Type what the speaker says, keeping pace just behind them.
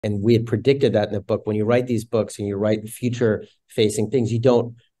And we had predicted that in the book. When you write these books and you write future facing things, you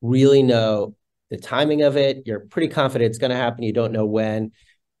don't really know the timing of it. You're pretty confident it's going to happen. You don't know when.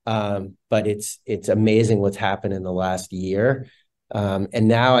 But it's amazing what's happened in the last year. And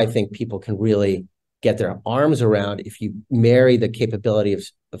now I think people can really get their arms around, if you marry the capability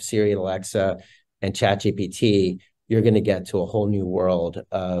of Siri and Alexa and ChatGPT, you're going to get to a whole new world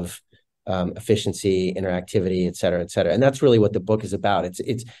of efficiency, interactivity, et cetera, et cetera. And that's really what the book is about.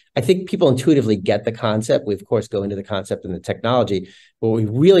 I think people intuitively get the concept. We, of course, go into the concept and the technology. But what we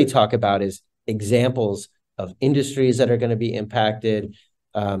really talk about is examples of industries that are going to be impacted,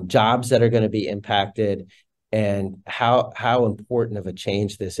 jobs that are going to be impacted, and how important of a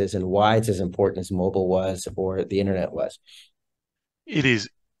change this is and why it's as important as mobile was or the internet was. It is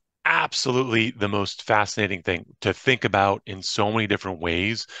absolutely the most fascinating thing to think about in so many different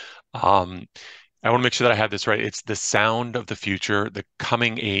ways. Um, I want to make sure that I have this right. It's the sound of the future, the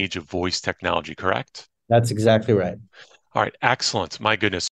coming age of voice technology, correct? That's exactly right. All right, excellent. My goodness.